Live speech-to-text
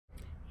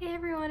Hey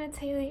everyone, it's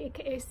Hailey,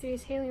 aka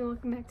Studious Hailey, and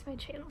welcome back to my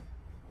channel.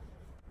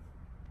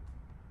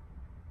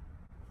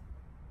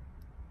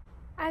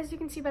 As you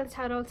can see by the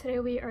title,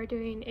 today we are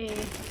doing a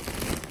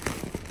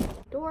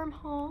dorm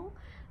haul.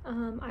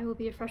 I will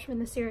be a freshman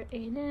this year at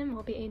A&M.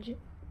 I'll be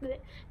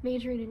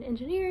majoring in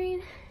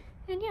engineering,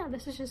 and yeah,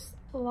 this is just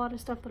a lot of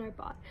stuff that I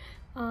bought.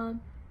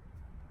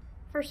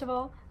 First of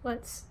all,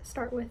 let's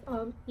start with,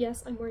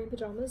 yes, I'm wearing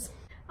pajamas,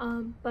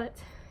 but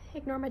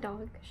ignore my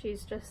dog.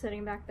 She's just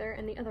sitting back there,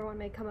 and the other one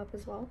may come up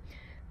as well.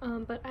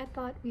 But I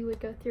thought we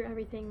would go through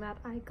everything that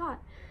I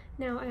got.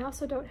 Now, I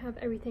also don't have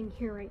everything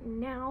here right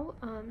now.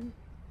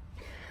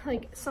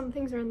 Like, some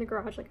things are in the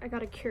garage. Like, I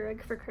got a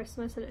Keurig for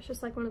Christmas, and it's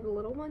just like one of the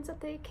little ones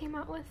that they came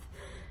out with.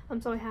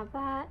 So I have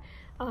that.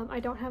 I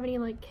don't have any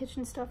like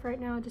kitchen stuff right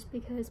now just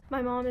because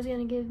my mom is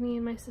gonna give me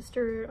and my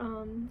sister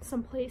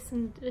some plates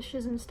and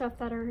dishes and stuff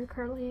that are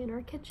currently in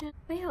our kitchen.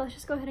 But yeah, let's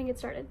just go ahead and get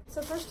started.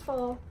 So first of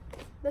all,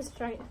 this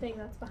giant thing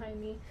that's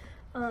behind me.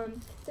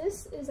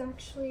 This is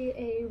actually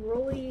a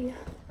rolly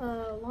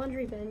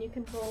laundry bin. You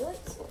can roll it.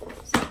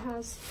 So it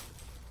has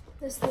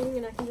this thing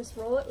and I can just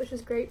roll it, which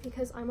is great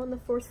because I'm on the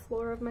 4th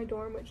floor of my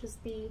dorm, which is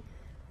the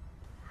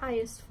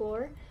highest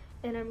floor.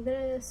 And I'm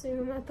gonna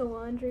assume that the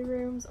laundry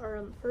rooms are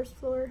on the 1st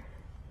floor,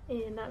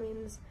 and that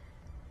means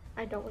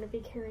I don't want to be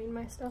carrying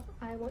my stuff.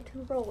 I want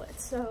to roll it.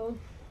 So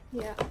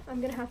yeah,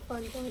 I'm gonna have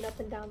fun going up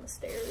and down the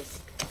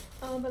stairs.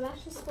 But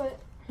that's just what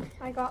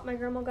I got. My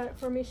grandma got it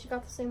for me. She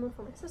got the same one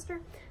for my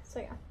sister. So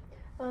yeah.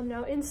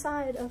 Now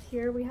inside of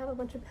here we have a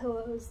bunch of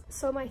pillows.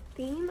 So my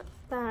theme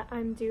that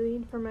I'm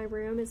doing for my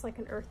room is like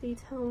an earthy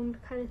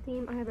toned kind of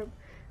theme. I have a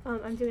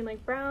I'm doing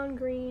like brown,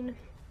 green,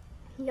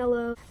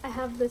 yellow. I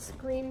have this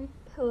green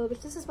pillow, which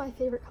this is my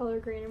favorite color,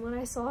 green, and when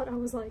I saw it I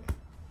was like,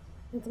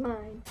 it's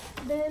mine.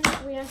 Then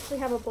we actually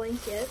have a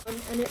blanket,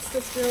 and it's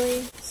this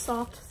really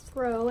soft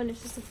throw, and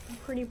it's just a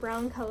pretty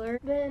brown color.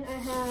 Then I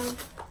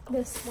have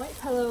this white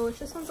pillow, which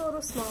this one's a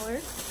little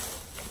smaller,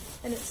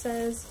 and it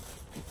says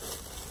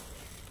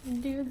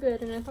do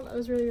good, and I thought that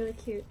was really, really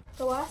cute.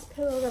 The last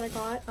pillow that I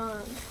got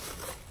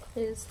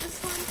is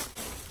this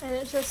one, and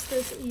it's just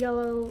this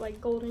yellow, like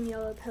golden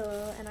yellow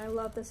pillow, and I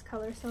love this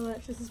color so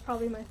much. This is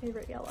probably my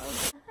favorite yellow.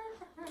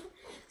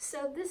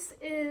 So this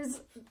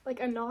is like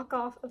a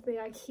knockoff of the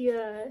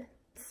IKEA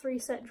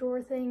 3-set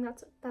drawer thing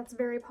that's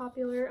very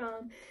popular.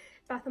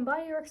 Bath and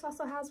Body Works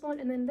also has one,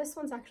 and then this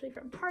one's actually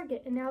from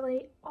Target, and now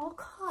they all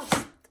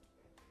cost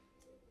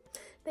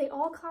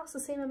the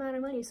same amount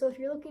of money. So if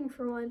you're looking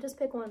for one, just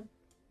pick one.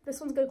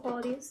 This one's good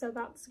quality, so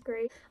that's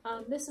great.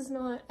 This is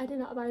not, I did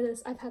not buy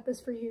this. I've had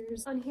this for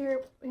years. On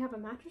here we have a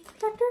mattress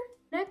protector.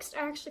 Next,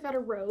 I actually got a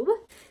robe,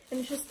 and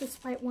it's just this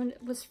white one.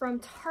 It was from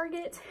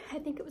Target. I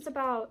think it was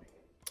about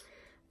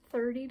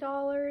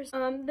 $30.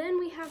 Then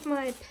we have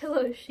my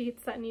pillow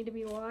sheets that need to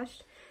be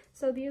washed.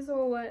 So these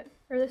are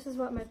this is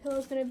what my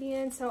pillow's gonna be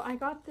in. So I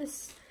got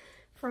this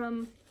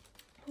from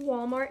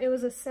Walmart. It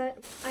was a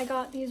set. I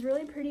got these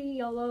really pretty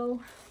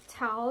yellow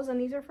towels, and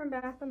these are from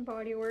Bath and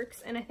Body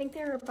Works, and I think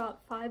they were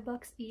about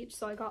 $5 each,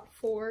 so I got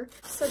 4.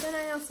 So then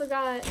I also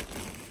got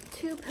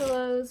 2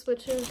 pillows,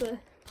 which is the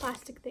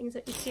plastic things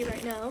that you see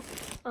right now.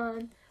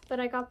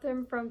 But I got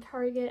them from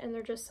Target, and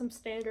they're just some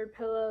standard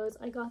pillows.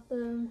 I got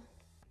them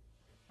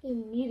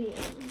in medium.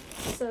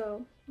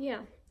 So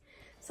yeah,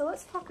 so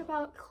let's talk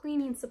about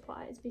cleaning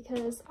supplies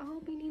because I'll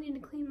be needing to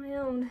clean my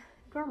own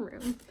dorm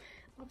room,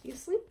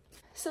 obviously.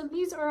 So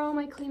these are all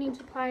my cleaning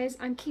supplies.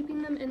 I'm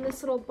keeping them in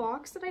this little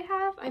box that I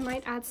have. I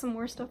might add some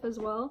more stuff as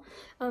well,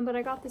 but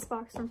I got this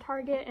box from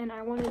Target, and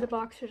I wanted the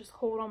box to just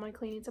hold all my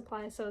cleaning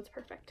supplies, so it's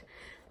perfect.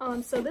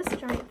 So this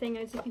giant thing,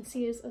 as you can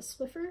see, is a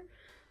Swiffer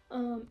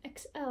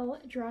XL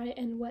dry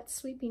and wet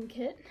sweeping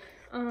kit.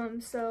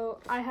 So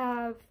I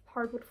have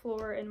hardwood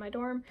floor in my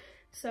dorm,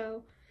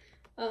 so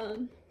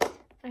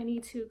I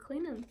need to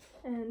clean them,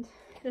 and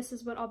this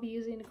is what I'll be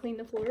using to clean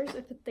the floors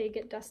if they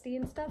get dusty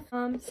and stuff.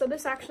 So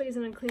this actually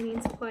isn't a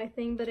cleaning supply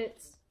thing, but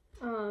it's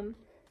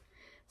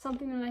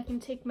something that I can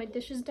take my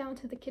dishes down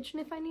to the kitchen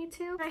if I need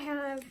to.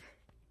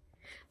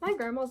 My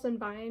grandma's been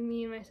buying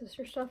me and my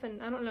sister stuff,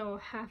 and I don't know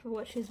half of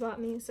what she's bought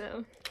me,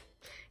 so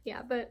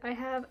yeah. But I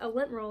have a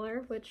lint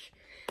roller, which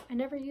I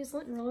never use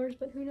lint rollers,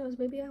 but who knows,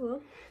 maybe I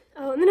will.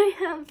 Oh, and then I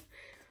have,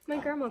 my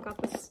grandma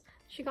got this.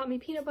 She got me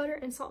peanut butter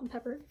and salt and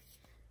pepper.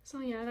 So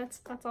yeah,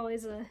 that's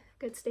always a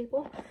good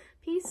staple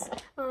piece.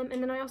 And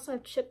then I also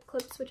have chip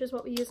clips, which is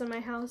what we use in my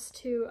house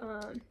to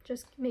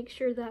just make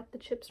sure that the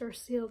chips are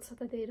sealed so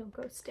that they don't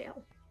go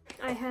stale.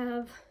 I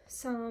have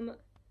some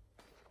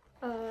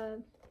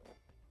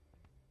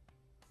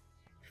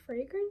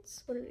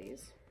fragrance? What are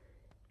these?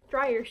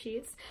 Dryer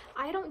sheets.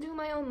 I don't do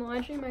my own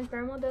laundry. My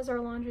grandma does our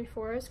laundry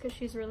for us because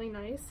she's really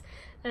nice,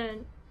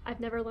 and I've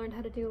never learned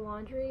how to do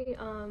laundry,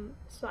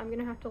 so I'm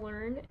gonna have to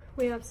learn.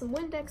 We have some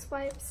Windex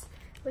wipes,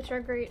 which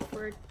are great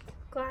for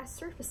glass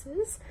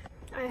surfaces.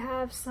 I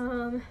have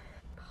some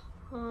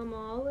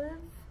Palmolive.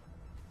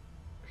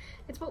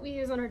 It's what we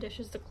use on our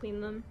dishes to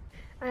clean them.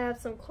 I have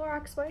some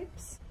Clorox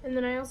wipes, and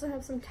then I also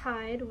have some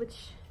Tide,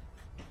 which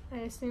I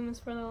assume is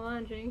for the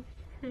laundry.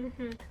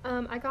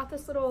 I got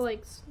this little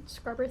like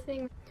scrubber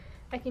thing.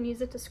 I can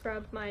use it to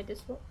scrub my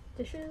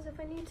dishes if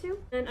I need to.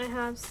 And I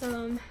have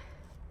some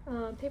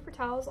paper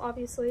towels,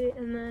 obviously,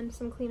 and then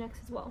some Kleenex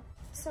as well.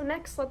 So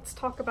next, let's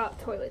talk about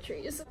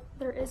toiletries.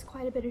 There is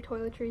quite a bit of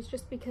toiletries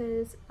just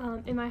because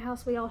in my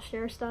house we all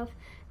share stuff,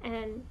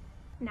 and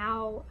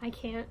now I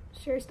can't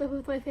share stuff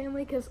with my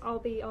family because I'll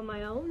be on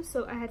my own,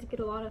 so I had to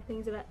get a lot of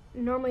things that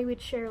normally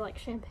we'd share, like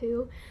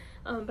shampoo,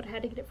 but I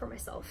had to get it for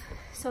myself.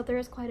 So there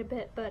is quite a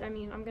bit, but I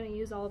mean, I'm gonna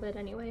use all of it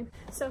anyway.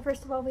 So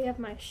first of all, we have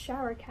my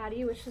shower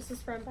caddy, which this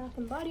is from Bath &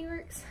 Body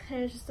Works,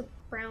 and it's just a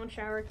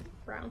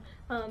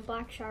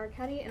black shower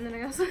caddy. And then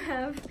I also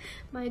have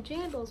my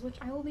jandals, which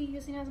I will be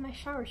using as my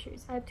shower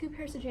shoes. I have 2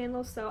 pairs of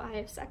jandals, so I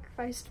have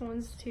sacrificed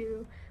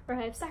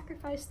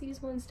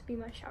these ones to be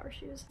my shower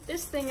shoes.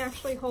 This thing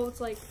actually holds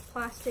like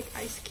plastic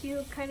ice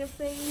cube kind of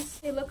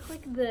things. They look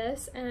like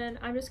this, and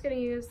I'm just gonna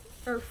use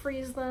or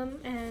freeze them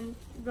and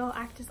they'll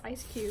act as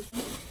ice cubes.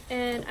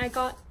 And I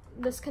got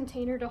this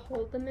container to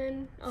hold them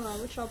in,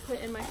 which I'll put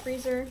in my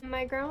freezer.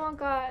 My grandma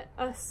got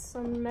us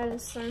some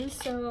medicine,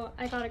 so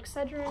I got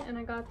Excedrin and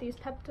I got these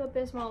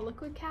Pepto-Bismol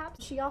liquid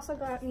caps. She also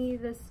got me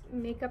this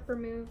makeup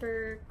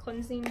remover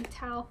cleansing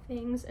towel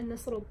things in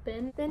this little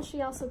bin. Then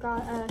she also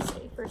got us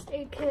a first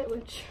aid kit,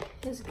 which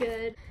is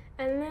good.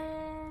 And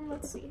then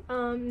let's see,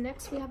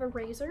 next we have a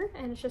razor,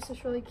 and it's just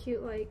this really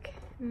cute like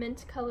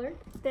mint color.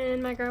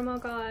 Then my grandma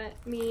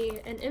got me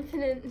an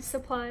infinite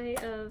supply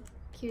of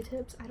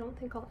Q-tips. I don't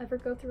think I'll ever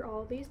go through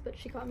all of these, but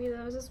she got me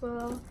those as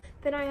well.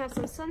 Then I have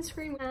some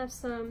sunscreen. I have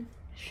some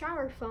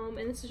shower foam,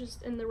 and this is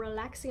just in the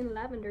relaxing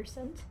lavender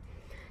scent.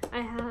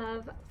 I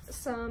have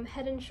some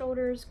Head &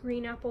 Shoulders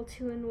Green Apple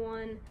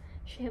 2-in-1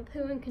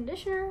 shampoo and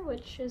conditioner,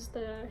 which is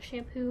the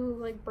shampoo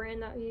like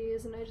brand that we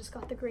use, and I just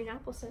got the green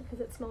apple scent because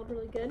it smelled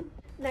really good.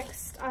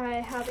 Next, I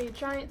have a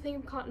giant thing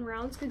of cotton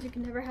rounds because you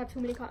can never have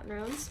too many cotton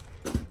rounds.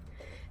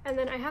 And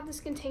then I have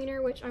this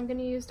container, which I'm going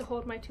to use to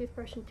hold my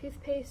toothbrush and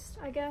toothpaste,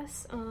 I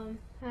guess. I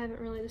haven't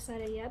really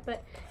decided yet,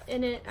 but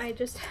in it I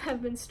just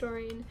have been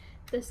storing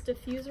this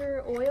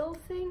diffuser oil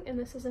thing, and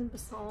this is in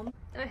balsam.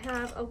 I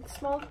have a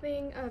small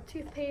thing of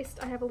toothpaste.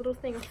 I have a little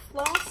thing of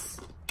floss,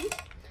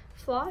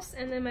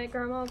 and then my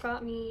grandma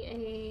got me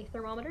a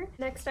thermometer.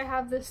 Next, I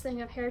have this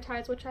thing of hair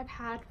ties, which I've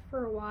had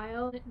for a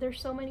while.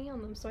 There's so many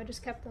on them, so I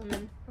just kept them,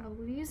 and I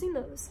will be using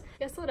those.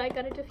 Guess what? I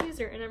got a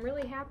diffuser, and I'm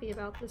really happy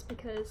about this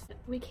because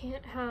we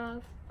can't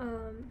have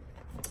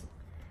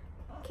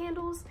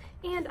candles,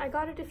 and I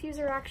got a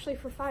diffuser actually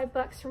for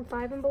 $5 from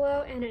Five &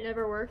 Below, and it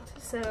never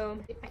worked, so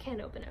I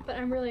can't open it. But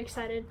I'm really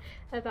excited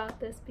about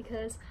this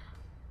because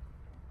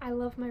I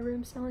love my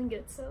room smelling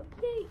good, so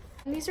yay!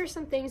 And these are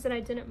some things that I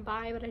didn't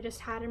buy, but I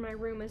just had in my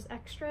room as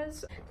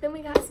extras. Then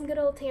we got some good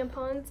old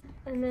tampons,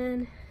 and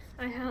then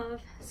I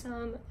have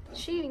some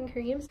shaving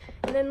creams.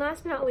 And then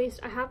last but not least,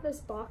 I have this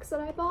box that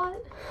I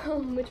bought,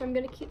 which I'm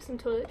gonna keep some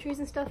toiletries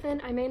and stuff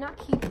in. I may not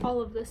keep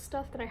all of this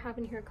stuff that I have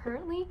in here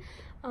currently,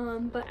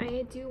 but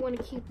I do want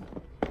to keep,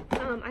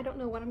 I don't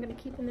know what I'm gonna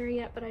keep in there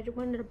yet, but I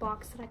wanted a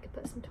box that I could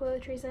put some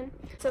toiletries in.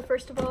 So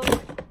first of all,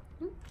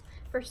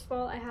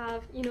 I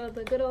have, you know,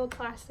 the good old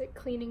classic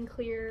Clean and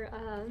Clear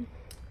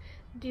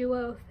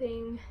duo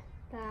thing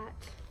that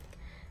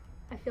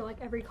I feel like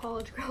every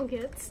college girl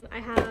gets. I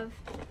have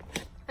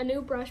a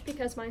new brush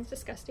because mine's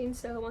disgusting,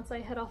 so once I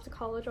head off to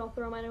college, I'll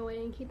throw mine away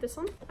and keep this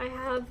one. I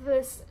have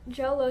this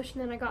gel lotion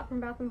that I got from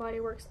Bath & Body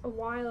Works a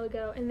while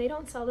ago, and they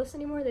don't sell this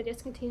anymore, they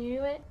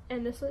discontinued it,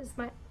 and this is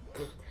my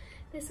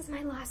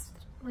last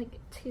like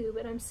tube,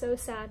 and I'm so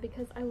sad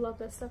because I love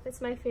this stuff.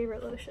 It's my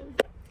favorite lotion.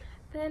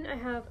 Then I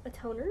have a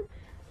toner.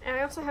 And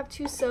I also have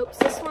 2 soaps.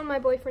 This one my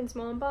boyfriend's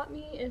mom bought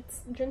me.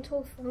 It's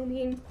Gentle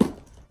Foaming.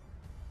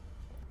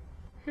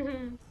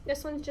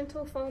 This one's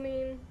Gentle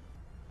Foaming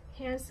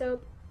hand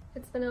soap.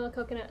 It's vanilla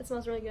coconut. It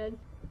smells really good.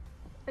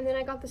 And then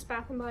I got this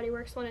Bath & Body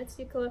Works one. It's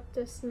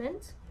eucalyptus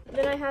mint.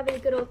 Then I have a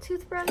good old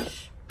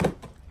toothbrush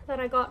that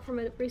I got from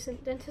a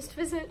recent dentist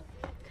visit.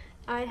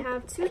 I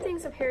have 2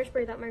 things of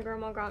hairspray that my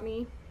grandma got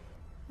me.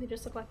 They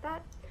just look like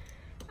that.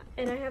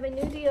 And I have a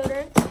new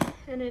deodorant,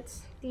 and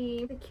it's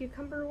the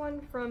cucumber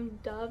one from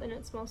Dove, and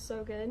it smells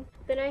so good.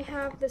 Then I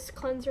have this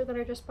cleanser that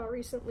I just bought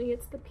recently.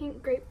 It's the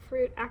Pink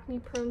Grapefruit Acne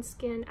Prone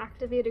Skin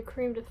Activated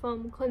Cream to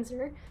Foam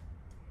Cleanser,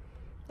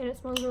 and it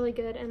smells really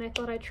good, and I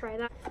thought I'd try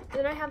that.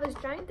 Then I have this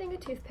giant thing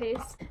of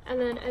toothpaste, and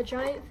then a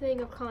giant thing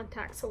of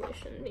contact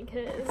solution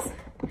because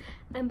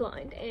I'm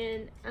blind,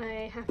 and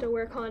I have to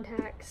wear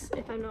contacts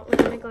if I'm not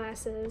wearing my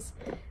glasses,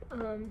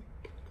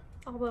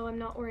 although I'm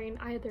not wearing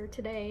either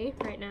today,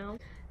 right now.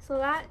 So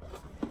that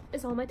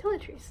is all my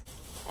toiletries.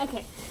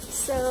 Okay,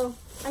 so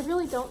I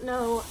really don't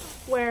know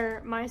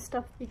where my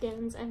stuff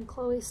begins and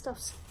Chloe's stuff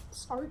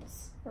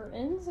starts or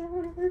ends or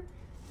whatever.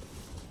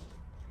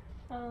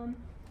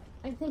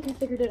 I think I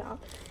figured it out.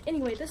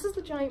 Anyway, this is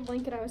the giant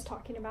blanket I was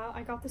talking about.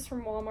 I got this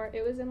from Walmart.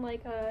 It was in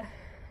like a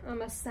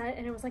set,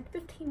 and it was like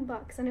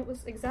 $15, and it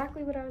was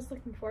exactly what I was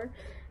looking for.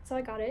 So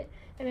I got it,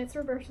 and it's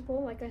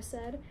reversible, like I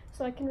said,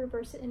 so I can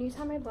reverse it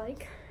anytime I'd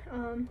like.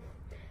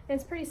 And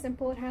it's pretty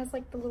simple. It has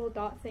like the little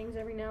dot things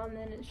every now and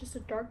then. It's just a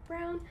dark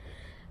brown.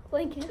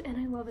 blanket and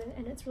I love it,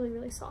 and it's really,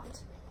 really soft.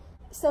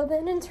 So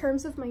then in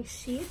terms of my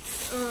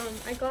sheets,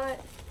 I got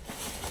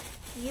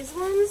these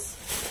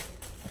ones.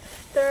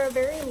 They're a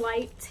very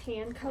light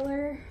tan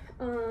color,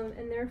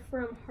 and they're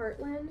from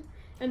Heartland,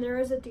 and there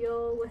was a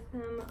deal with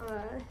them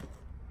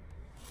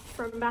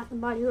from Bath &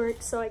 Body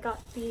Works, so I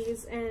got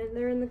these, and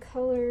they're in the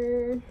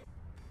color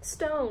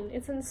stone.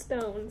 It's in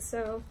stone,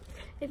 so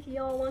if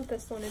y'all want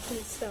this one, it's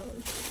in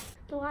stone.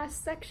 The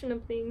last section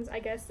of things, I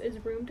guess,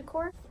 is room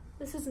decor.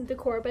 This isn't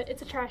decor, but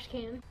it's a trash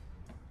can.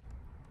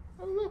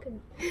 Oh look,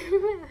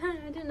 I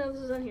didn't know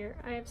this was on here.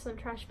 I have some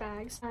trash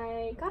bags.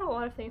 I got a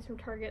lot of things from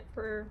Target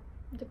for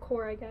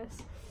decor, I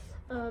guess.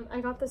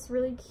 I got this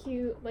really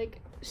cute like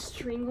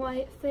string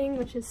light thing,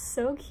 which is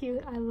so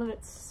cute. I love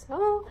it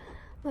so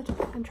much.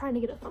 I'm trying to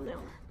get a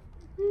thumbnail.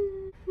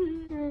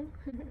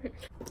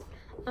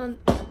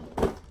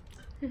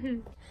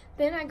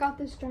 Then I got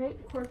this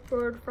giant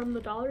corkboard from the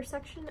dollar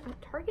section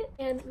at Target,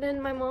 and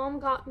then my mom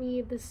got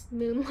me this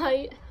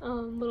moonlight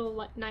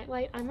little night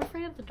light. I'm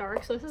afraid of the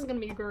dark, so this is gonna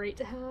be great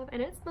to have,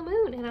 and it's the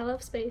moon and I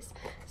love space,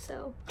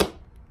 so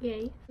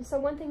yay. So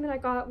one thing that I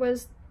got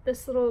was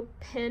this little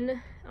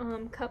pen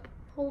cup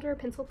holder,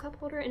 pencil cup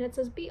holder, and it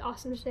says "Be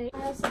awesome today."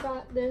 I also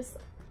got this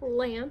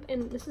lamp,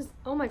 and this is,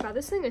 oh my god,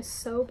 this thing is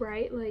so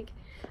bright. Like,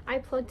 I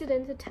plugged it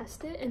in to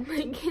test it, and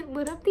like it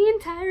lit up the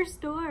entire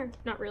store.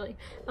 Not really,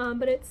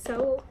 but it's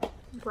so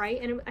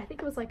bright, and I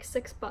think it was like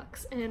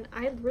 $6, and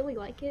I really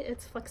like it.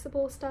 It's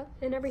flexible stuff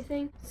and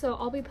everything, so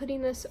I'll be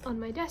putting this on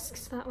my desk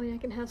so that way I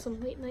can have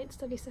some late night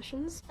study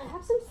sessions. I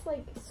have some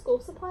like school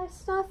supplies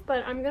stuff,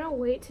 but I'm gonna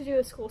wait to do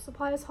a school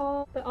supplies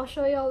haul, but I'll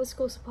show you all the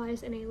school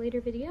supplies in a later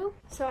video.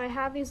 So I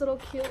have these little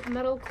cute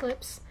metal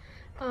clips,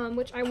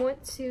 which I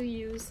want to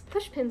use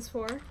push pins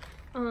for,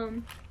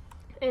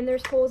 and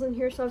there's holes in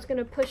here, so I was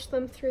gonna push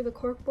them through the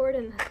corkboard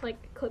and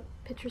like clip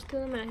pictures to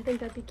them, and I think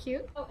that'd be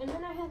cute. Oh, and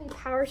then I have a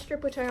power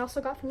strip, which I also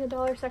got from the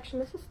dollar section.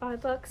 This is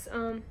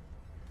 $5.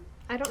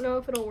 I don't know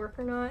if it'll work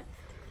or not.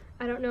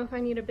 I don't know if I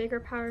need a bigger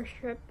power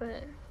strip,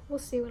 but we'll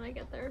see when I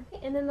get there.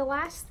 And then the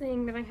last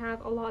thing that I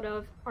have a lot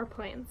of are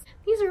plants.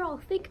 These are all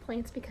fake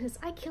plants because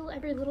I kill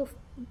every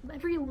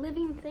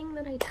living thing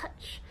that I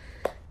touch.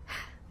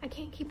 I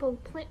can't keep a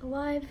plant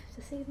alive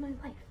to save my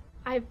life.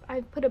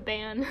 I've put a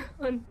ban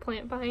on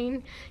plant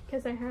buying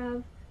because I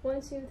have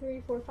 1, 2,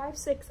 3, 4, 5,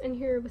 6 in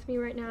here with me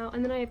right now,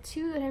 and then I have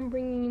 2 that I'm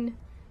bringing,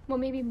 well,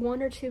 maybe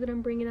 1 or 2 that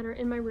I'm bringing that are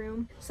in my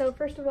room. So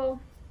first of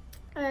all,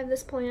 I have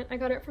this plant. I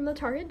got it from the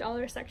Target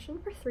dollar section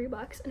for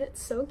 $3, and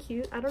it's so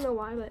cute. I don't know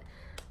why, but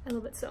I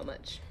love it so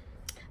much.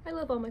 I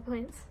love all my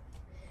plants.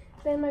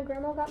 Then my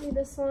grandma got me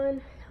this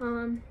one.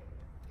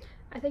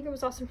 I think it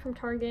was also from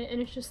Target, and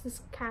it's just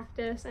this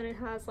cactus, and it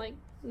has like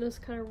this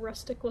kind of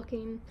rustic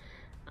looking,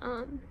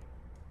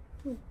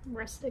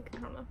 rustic, I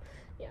don't know,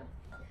 yeah.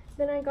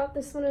 Then I got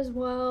this one as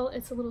well.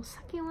 It's a little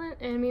succulent,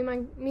 and me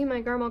and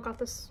my grandma got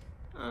this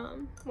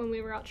when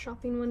we were out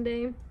shopping one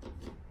day.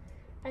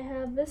 I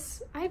have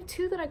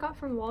 2 that I got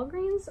from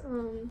Walgreens,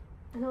 and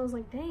I was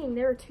like, dang,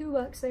 they were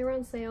 $2, they were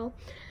on sale.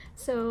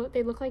 So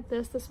they look like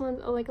this. This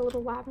one's like a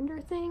little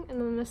lavender thing,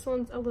 and then this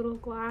one's a little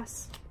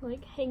glass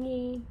like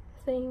hangy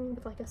thing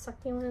with like a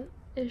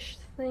succulent-ish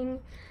thing.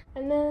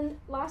 And then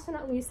last but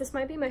not least, this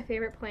might be my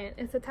favorite plant.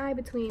 It's a tie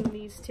between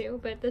these two,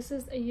 but this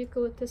is a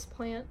eucalyptus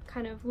plant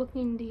kind of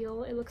looking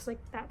deal. It looks like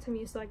that to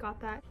me, so I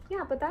got that.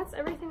 Yeah, but that's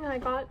everything that I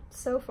got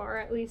so far,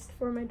 at least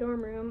for my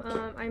dorm room.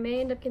 I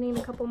may end up getting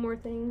a couple more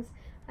things.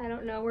 I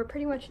don't know. We're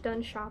pretty much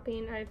done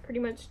shopping. I've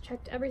pretty much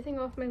checked everything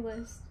off my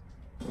list.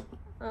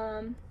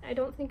 I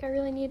don't think I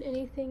really need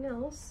anything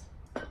else,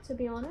 to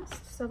be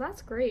honest. So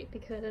that's great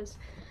because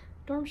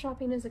dorm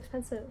shopping is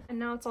expensive, and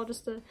now it's all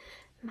just a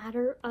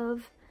matter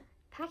of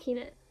packing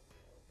it.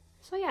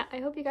 So yeah, I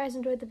hope you guys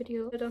enjoyed the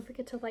video. Don't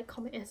forget to like,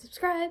 comment, and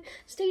subscribe.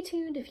 Stay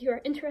tuned if you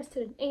are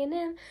interested in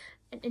A&M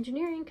and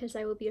engineering, because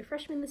I will be a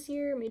freshman this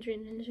year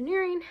majoring in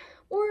engineering,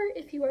 or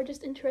if you are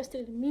just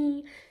interested in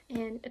me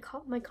and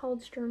my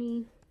college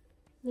journey.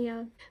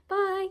 Yeah,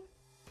 bye!